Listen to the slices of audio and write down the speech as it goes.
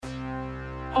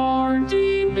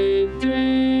Hardee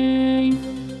Midday.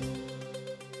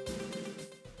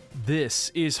 This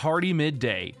is Hardee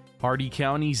Midday, Hardee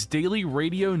County's daily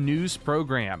radio news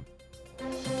program.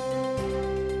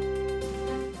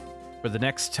 For the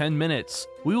next 10 minutes,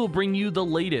 we will bring you the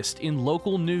latest in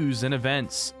local news and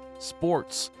events,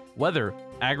 sports, weather,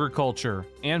 agriculture,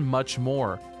 and much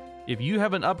more. If you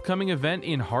have an upcoming event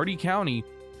in Hardee County,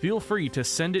 feel free to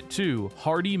send it to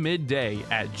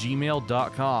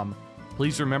hardeemidday@gmail.com.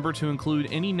 Please remember to include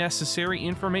any necessary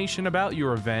information about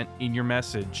your event in your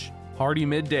message. Hardee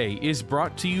Midday is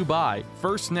brought to you by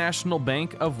First National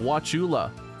Bank of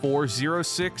Wauchula,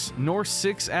 406 North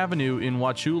 6th Avenue in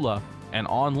Wauchula, and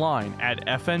online at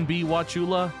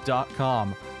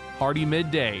fnbwauchula.com. Hardee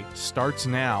Midday starts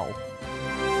now.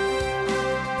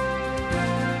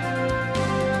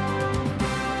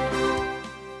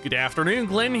 Good afternoon,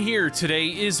 Glenn here. Today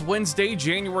is Wednesday,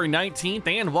 January 19th,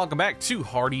 and welcome back to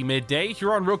Hardee Midday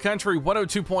here on Real Country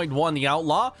 102.1 The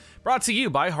Outlaw, brought to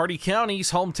you by Hardee County's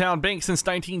hometown bank since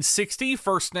 1960,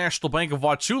 First National Bank of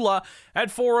Wauchula at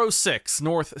 406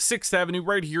 North 6th Avenue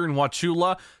right here in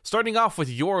Wauchula. Starting off with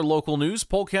your local news,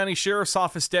 Polk County Sheriff's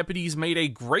Office deputies made a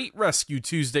great rescue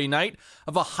Tuesday night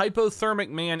of a hypothermic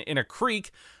man in a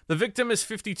creek. The victim is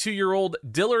 52-year-old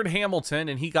Dillard Hamilton,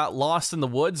 and he got lost in the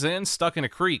woods and stuck in a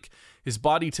creek. His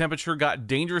body temperature got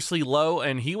dangerously low,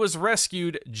 and he was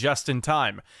rescued just in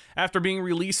time. After being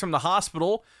released from the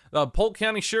hospital, the Polk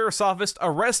County Sheriff's Office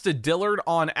arrested Dillard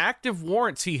on active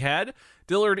warrants he had.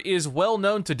 Dillard is well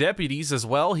known to deputies as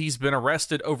well. He's been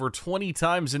arrested over 20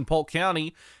 times in Polk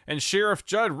County, and Sheriff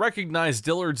Judd recognized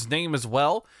Dillard's name as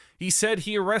well. He said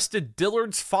he arrested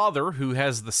Dillard's father, who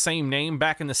has the same name,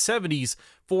 back in the 70s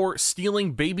for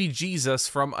stealing baby Jesus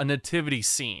from a nativity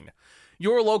scene.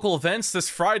 Your local events this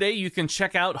Friday, you can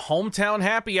check out Hometown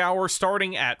Happy Hour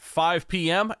starting at 5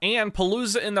 p.m. and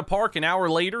Palooza in the Park an hour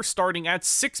later starting at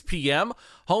 6 p.m.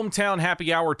 Hometown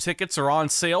Happy Hour tickets are on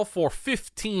sale for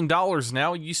 $15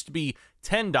 now. It used to be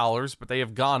 $10, but they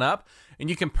have gone up. And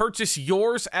you can purchase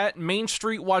yours at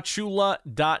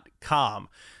mainstreetwauchula.com.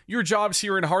 Your jobs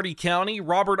here in Hardee County,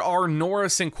 Robert R.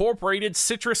 Norris Incorporated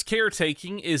Citrus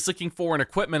Caretaking is looking for an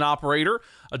equipment operator.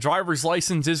 A driver's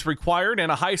license is required, and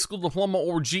a high school diploma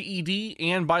or GED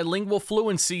and bilingual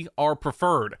fluency are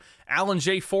preferred. Alan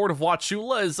J. Ford of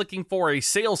Wauchula is looking for a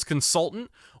sales consultant.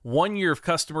 1 year of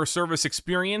customer service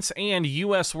experience and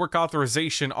U.S. work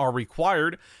authorization are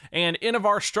required. And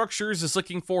Innovar Structures is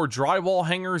looking for drywall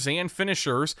hangers and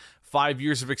finishers. 5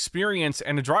 years of experience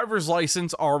and a driver's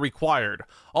license are required.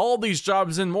 All these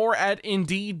jobs and more at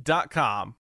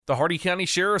Indeed.com. The Hardee County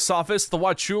Sheriff's Office, the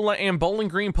Wauchula and Bowling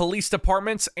Green Police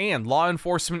Departments, and law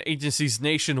enforcement agencies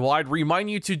nationwide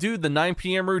remind you to do the 9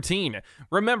 p.m. routine.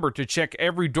 Remember to check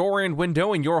every door and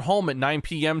window in your home at 9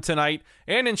 p.m. tonight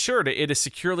and ensure that it is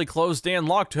securely closed and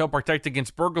locked to help protect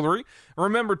against burglary.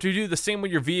 Remember to do the same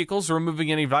with your vehicles, removing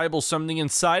any valuables from the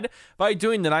inside. By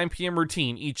doing the 9 p.m.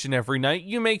 routine each and every night,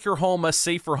 you make your home a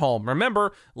safer home.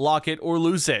 Remember, lock it or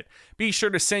lose it. Be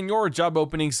sure to send your job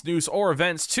openings, news, or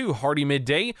events to Hardee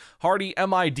Midday, Hardee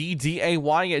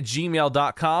Midday at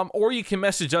gmail.com, or you can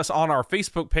message us on our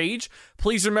Facebook page.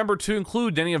 Please remember to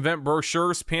include any event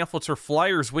brochures, pamphlets, or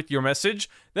flyers with your message.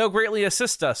 They'll greatly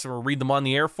assist us, and we'll read them on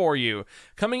the air for you.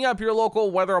 Coming up, your local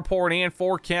weather report and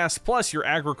forecast, plus your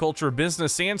agriculture,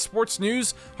 business, and sports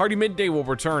news. Hardee Midday will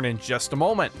return in just a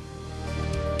moment.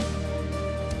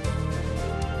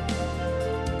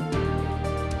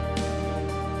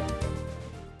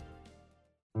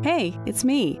 Hey, it's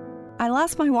me. I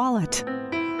lost my wallet.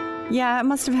 Yeah, it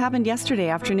must have happened yesterday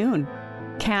afternoon.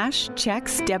 Cash,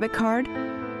 checks, debit card.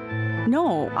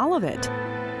 No, all of it.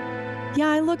 Yeah,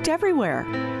 I looked everywhere.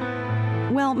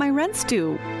 Well, my rent's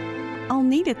due. I'll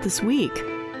need it this week.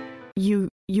 You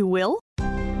will?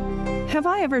 Have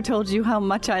I ever told you how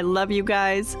much I love you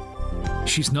guys?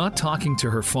 She's not talking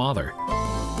to her father.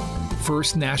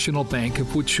 First National Bank of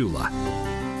Wauchula.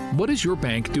 What is your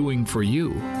bank doing for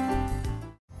you?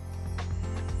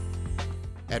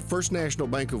 At First National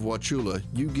Bank of Wauchula,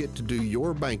 you get to do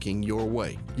your banking your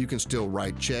way. You can still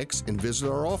write checks and visit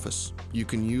our office. You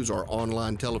can use our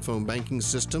online telephone banking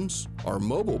systems. Our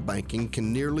mobile banking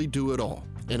can nearly do it all.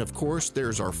 And of course,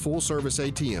 there's our full-service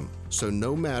ATM. So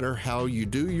no matter how you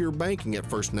do your banking at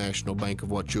First National Bank of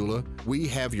Wauchula, we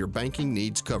have your banking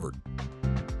needs covered.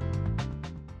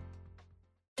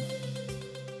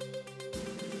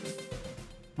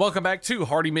 Welcome back to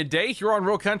Hardee Midday here on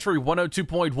Real Country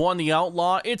 102.1 The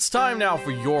Outlaw. It's time now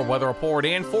for your weather report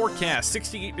and forecast.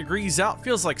 68 degrees out,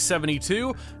 feels like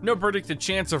 72. No predicted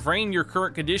chance of rain. Your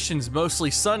current conditions mostly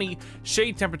sunny.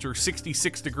 Shade temperature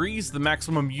 66 degrees. The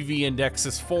maximum UV index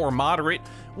is 4, moderate.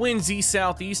 Winds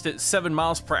east-southeast at 7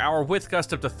 miles per hour with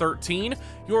gusts up to 13.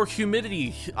 Your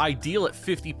humidity ideal at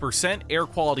 50%. Air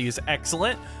quality is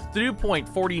excellent. The dew point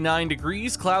 49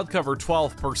 degrees. Cloud cover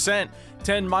 12%.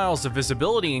 10 miles of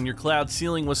visibility, and your cloud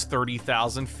ceiling was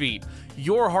 30,000 feet.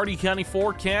 Your Hardee County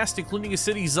forecast, including the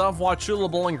cities of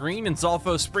Wauchula, Bowling Green, and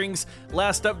Zolfo Springs,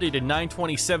 last updated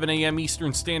 9:27 a.m.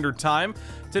 Eastern Standard Time.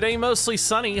 Today, mostly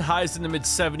sunny, highs in the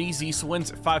mid-70s, east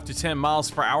winds at 5 to 10 miles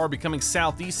per hour, becoming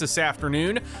southeast this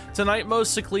afternoon. Tonight,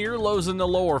 mostly clear, lows in the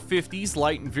lower 50s,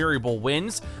 light and variable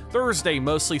winds. Thursday,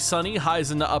 mostly sunny,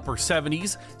 highs in the upper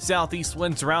 70s, southeast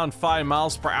winds around 5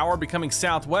 miles per hour, becoming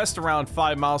southwest around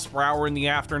 5 miles per hour in the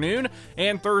afternoon.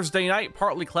 And Thursday night,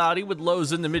 partly cloudy with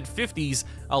lows in the mid-50s,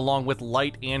 along with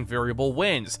light and variable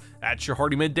winds. That's your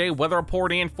Hardee Midday weather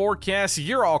report and forecast.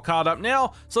 You're all caught up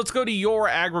now, so let's go to your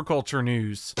agriculture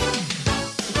news.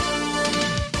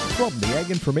 From the Ag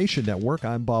Information Network,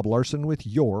 I'm Bob Larson with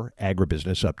your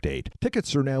Agribusiness Update.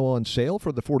 Tickets are now on sale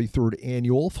for the 43rd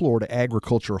Annual Florida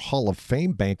Agriculture Hall of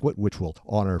Fame Banquet, which will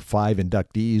honor 5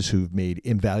 inductees who've made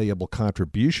invaluable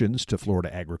contributions to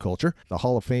Florida agriculture. The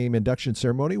Hall of Fame induction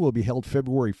ceremony will be held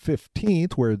February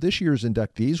 15th, where this year's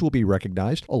inductees will be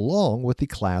recognized along with the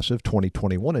class of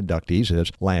 2021 inductees,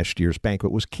 as last year's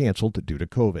banquet was canceled due to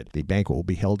COVID. The banquet will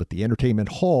be held at the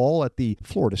Entertainment Hall at the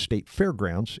Florida State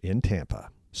Fairgrounds in Tampa.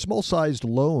 Small-sized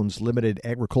loans limited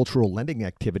agricultural lending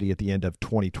activity at the end of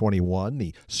 2021.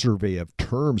 The survey of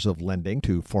terms of lending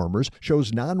to farmers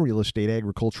shows non-real estate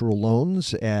agricultural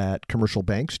loans at commercial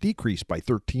banks decreased by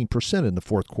 13% in the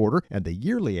fourth quarter, and the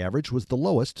yearly average was the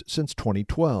lowest since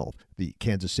 2012. The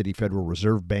Kansas City Federal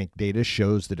Reserve Bank data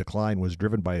shows the decline was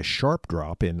driven by a sharp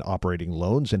drop in operating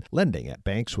loans and lending at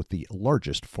banks with the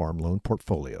largest farm loan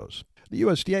portfolios. The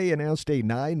USDA announced a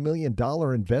 $9 million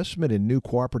investment in new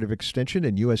cooperative extension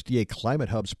and USDA Climate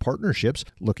Hubs partnerships,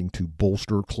 looking to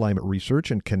bolster climate research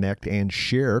and connect and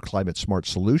share climate-smart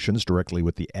solutions directly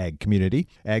with the ag community.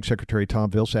 Ag Secretary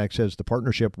Tom Vilsack says the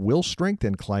partnership will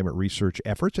strengthen climate research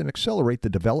efforts and accelerate the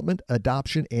development,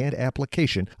 adoption, and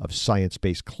application of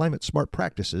science-based climate-smart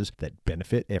practices that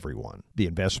benefit everyone. The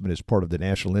investment is part of the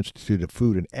National Institute of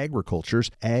Food and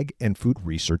Agriculture's Ag and Food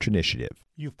Research Initiative.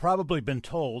 You've probably been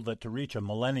told that to reach a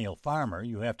millennial farmer,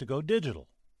 you have to go digital.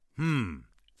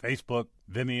 Facebook,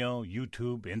 Vimeo,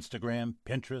 YouTube, Instagram,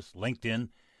 Pinterest, LinkedIn,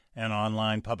 an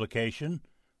online publication,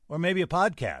 or maybe a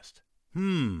podcast.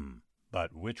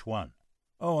 But which one?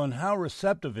 Oh, and how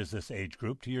receptive is this age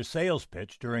group to your sales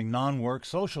pitch during non-work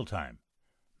social time?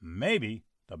 Maybe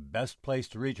the best place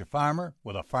to reach a farmer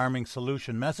with a farming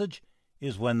solution message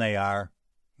is when they are,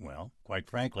 well, quite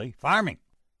frankly, farming.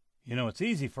 You know, it's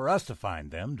easy for us to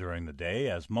find them during the day,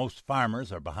 as most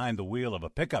farmers are behind the wheel of a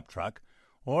pickup truck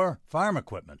or farm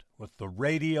equipment with the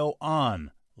radio on,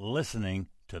 listening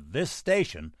to this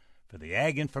station for the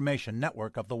Ag Information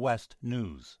Network of the West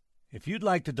News. If you'd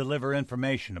like to deliver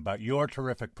information about your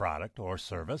terrific product or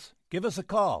service, give us a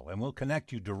call and we'll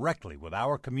connect you directly with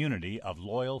our community of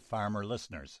loyal farmer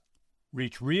listeners.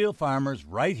 Reach real farmers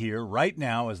right here, right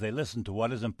now, as they listen to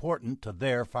what is important to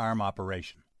their farm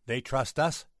operation. They trust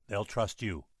us. They'll trust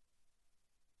you.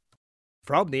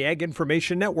 From the Ag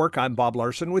Information Network, I'm Bob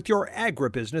Larson with your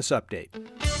Agribusiness Update.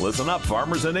 Listen up,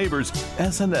 farmers and neighbors.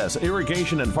 S&S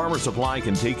Irrigation and Farmer Supply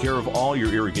can take care of all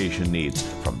your irrigation needs,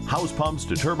 from house pumps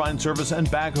to turbine service and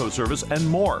backhoe service and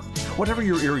more. Whatever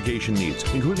your irrigation needs,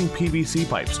 including PVC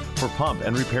pipes for pump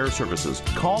and repair services,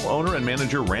 call owner and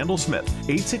manager Randall Smith,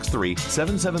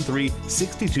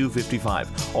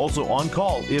 863-773-6255. Also on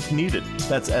call if needed.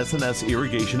 That's S&S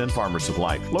Irrigation and Farmer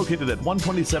Supply, located at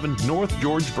 127 North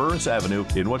George Burris Avenue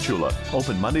in Wauchula.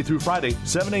 Open Monday through Friday,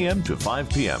 7 a.m. to 5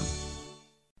 p.m.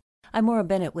 I'm Maura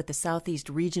Bennett with the Southeast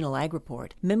Regional Ag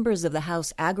Report. Members of the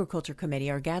House Agriculture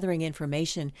Committee are gathering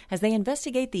information as they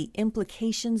investigate the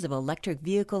implications of electric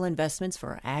vehicle investments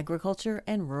for agriculture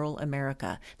and rural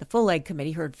America. The full Ag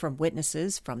Committee heard from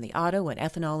witnesses from the auto and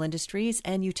ethanol industries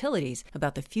and utilities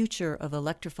about the future of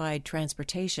electrified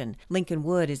transportation. Lincoln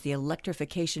Wood is the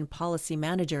electrification policy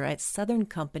manager at Southern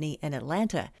Company in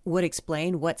Atlanta. Wood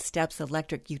explained what steps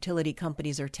electric utility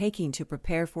companies are taking to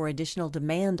prepare for additional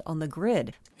demand on the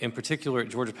grid. In particular, at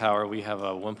Georgia Power, we have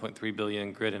a $1.3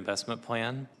 billion grid investment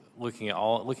plan, looking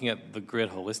at the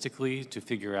grid holistically to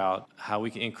figure out how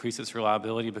we can increase its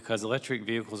reliability, because electric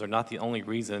vehicles are not the only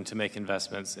reason to make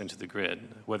investments into the grid.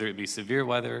 Whether it be severe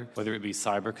weather, whether it be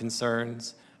cyber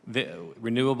concerns, the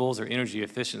renewables or energy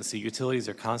efficiency, utilities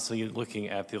are constantly looking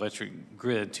at the electric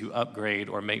grid to upgrade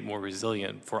or make more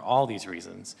resilient for all these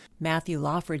reasons. Matthew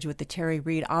Loffridge with the Terry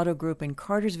Reed Auto Group in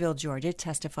Cartersville, Georgia,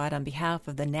 testified on behalf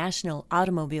of the National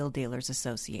Automobile Dealers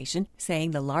Association,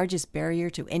 saying the largest barrier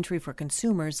to entry for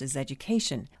consumers is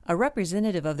education. A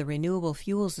representative of the Renewable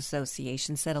Fuels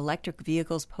Association said electric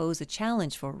vehicles pose a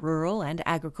challenge for rural and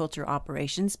agriculture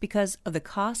operations because of the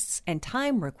costs and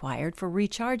time required for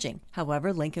recharging.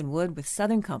 However, Lincoln Wood with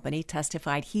Southern Company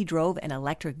testified he drove an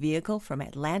electric vehicle from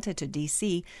Atlanta to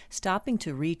D.C., stopping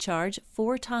to recharge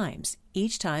 4 times,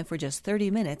 each time for just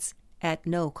 30 minutes at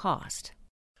no cost.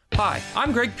 Hi,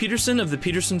 I'm Greg Peterson of the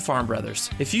Peterson Farm Brothers.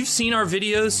 If you've seen our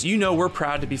videos, you know we're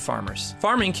proud to be farmers.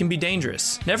 Farming can be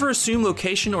dangerous. Never assume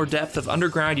location or depth of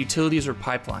underground utilities or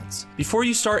pipelines. Before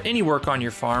you start any work on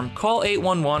your farm, call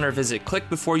 811 or visit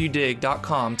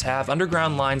clickbeforeyoudig.com to have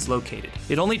underground lines located.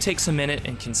 It only takes a minute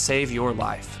and can save your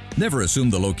life. Never assume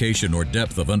the location or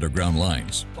depth of underground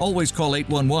lines. Always call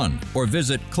 811 or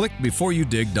visit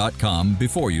clickbeforeyoudig.com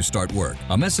before you start work.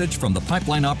 A message from the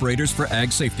Pipeline Operators for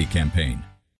Ag Safety campaign.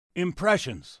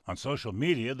 Impressions. On social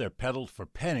media, they're peddled for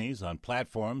pennies on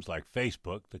platforms like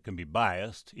Facebook that can be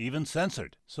biased, even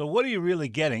censored. So what are you really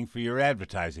getting for your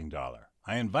advertising dollar?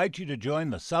 I invite you to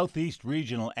join the Southeast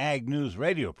Regional Ag News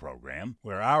radio program,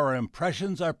 where our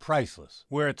impressions are priceless,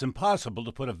 where it's impossible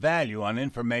to put a value on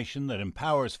information that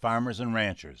empowers farmers and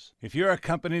ranchers. If you're a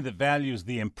company that values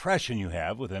the impression you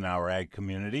have within our ag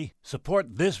community,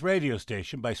 support this radio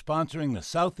station by sponsoring the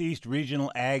Southeast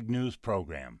Regional Ag News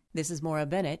program. This is Maura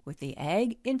Bennett with the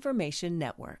Ag Information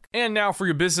Network. And now for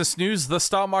your business news, the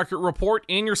stock market report,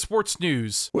 and your sports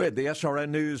news. With the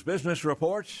SRN News Business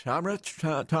Report, I'm Rich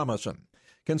Thomason.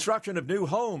 Construction of new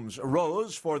homes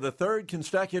rose for the 3rd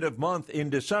consecutive month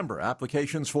in December.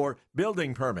 Applications for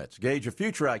building permits, gauge of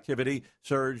future activity,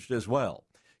 surged as well.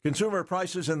 Consumer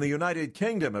prices in the United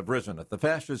Kingdom have risen at the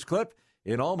fastest clip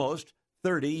in almost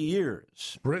 30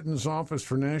 years. Britain's Office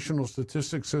for National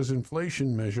Statistics says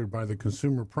inflation measured by the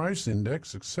Consumer Price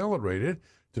Index accelerated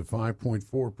to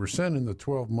 5.4% in the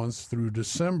 12 months through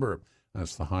December.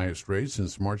 That's the highest rate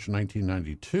since March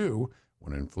 1992,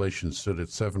 when inflation stood at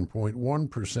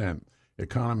 7.1%.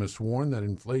 Economists warn that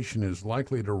inflation is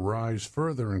likely to rise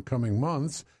further in coming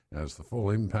months as the full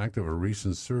impact of a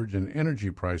recent surge in energy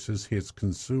prices hits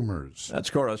consumers. That's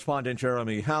correspondent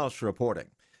Jeremy House reporting.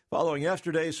 Following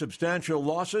yesterday's substantial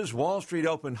losses, Wall Street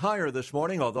opened higher this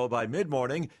morning, although by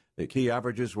mid-morning, the key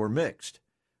averages were mixed.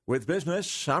 With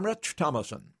business, I'm Rich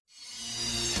Thomason.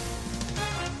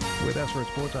 With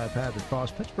SRN Sports, I'm Patrick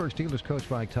Foss. Pittsburgh Steelers coach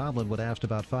Mike Tomlin, when asked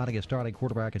about finding a starting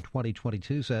quarterback in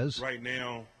 2022, says, right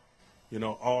now,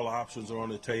 all options are on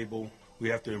the table. We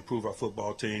have to improve our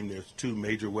football team. There's 2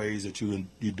 major ways that you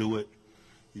do it.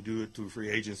 You do it through free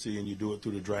agency and you do it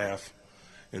through the draft.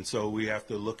 And so we have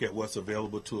to look at what's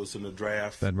available to us in the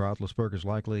draft. Ben Roethlisberger is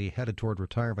likely headed toward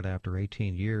retirement after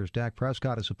 18 years. Dak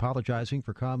Prescott is apologizing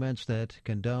for comments that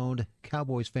condoned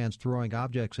Cowboys fans throwing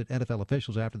objects at NFL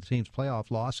officials after the team's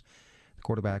playoff loss. The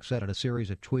quarterback said in a series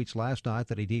of tweets last night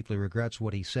that he deeply regrets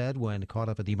what he said when caught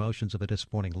up in the emotions of a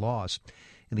disappointing loss.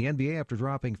 In the NBA, after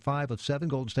dropping 5 of 7,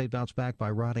 Golden State bounced back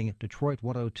by routing Detroit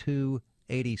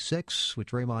 102-86, with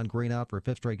Draymond Green out for a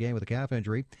 5th straight game with a calf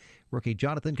injury. Rookie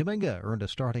Jonathan Kuminga earned a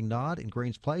starting nod in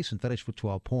Green's place and finished with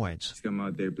 12 points. Just come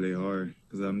out there, play hard,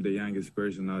 because I'm the youngest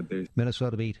person out there.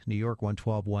 Minnesota beat New York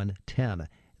 112-110.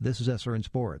 This is SRN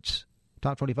Sports.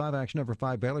 Top 25 action. Number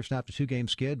 5, Baylor snapped a 2-game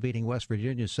skid, beating West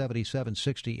Virginia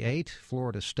 77-68.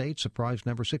 Florida State surprised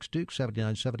number 6 Duke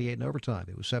 79-78 in overtime.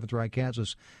 It was 7th-ranked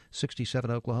Kansas 67,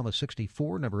 Oklahoma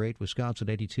 64. Number 8, Wisconsin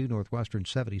 82, Northwestern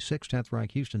 76.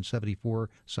 10th-ranked Houston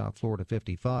 74, South Florida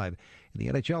 55. In the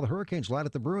NHL, the Hurricanes led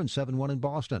at the Bruins 7-1 in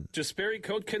Boston. Jesperi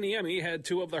Kotkaniemi had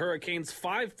 2 of the Hurricanes'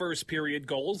 5 first-period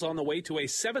goals on the way to a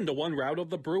 7-1 rout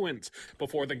of the Bruins.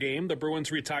 Before the game, the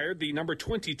Bruins retired the number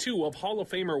 22 of Hall of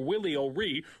Famer Willie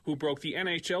O'Ree, who broke the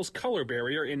NHL's color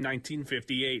barrier in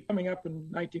 1958. Coming up in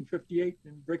 1958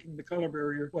 and breaking the color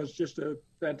barrier was just a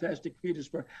fantastic feat.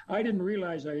 I didn't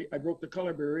realize I broke the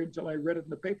color barrier until I read it in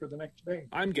the paper the next day.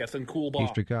 I'm Gethin Coolbaugh.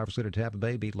 Eastern Conference leader Tampa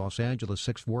Bay beat Los Angeles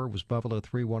 6-4. Was Buffalo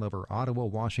 3-1 over Ottawa.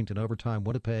 Washington overtime.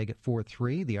 Winnipeg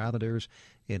 4-3. The Islanders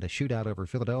in a shootout over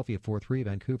Philadelphia 4-3.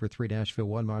 Vancouver 3, Nashville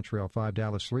 1, Montreal 5,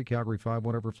 Dallas 3, Calgary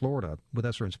 5-1 over Florida. With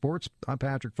SRN Sports, I'm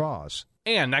Patrick Foss.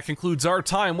 And that concludes our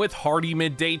time with Hardee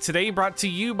Midday today, brought to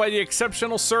you by the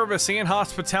exceptional service and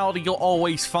hospitality you'll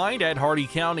always find at Hardee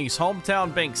County's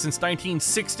hometown bank since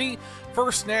 1960,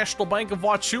 First National Bank of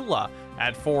Wauchula,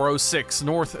 at 406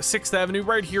 North 6th Avenue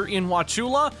right here in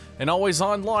Wauchula, and always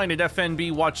online at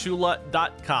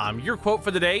fnbwauchula.com. Your quote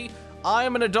for the day: I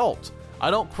am an adult. I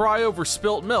don't cry over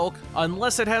spilt milk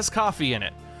unless it has coffee in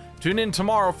it. Tune in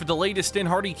tomorrow for the latest in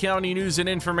Hardee County news and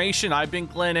information. I've been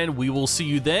Glenn, and we will see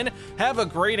you then. Have a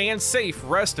great and safe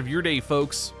rest of your day,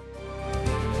 folks.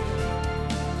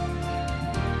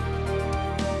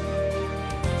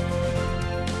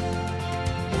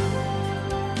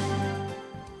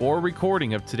 For a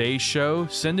recording of today's show,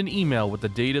 send an email with the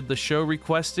date of the show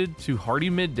requested to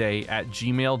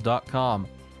hardeemidday@gmail.com.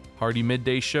 Hardee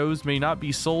Midday shows may not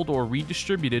be sold or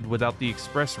redistributed without the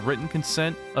express written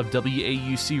consent of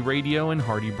WAUC Radio and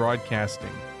Hardee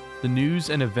Broadcasting. The news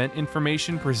and event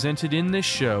information presented in this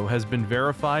show has been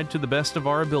verified to the best of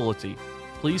our ability.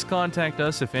 Please contact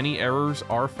us if any errors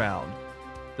are found.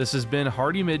 This has been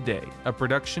Hardee Midday, a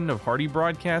production of Hardee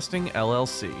Broadcasting,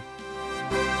 LLC.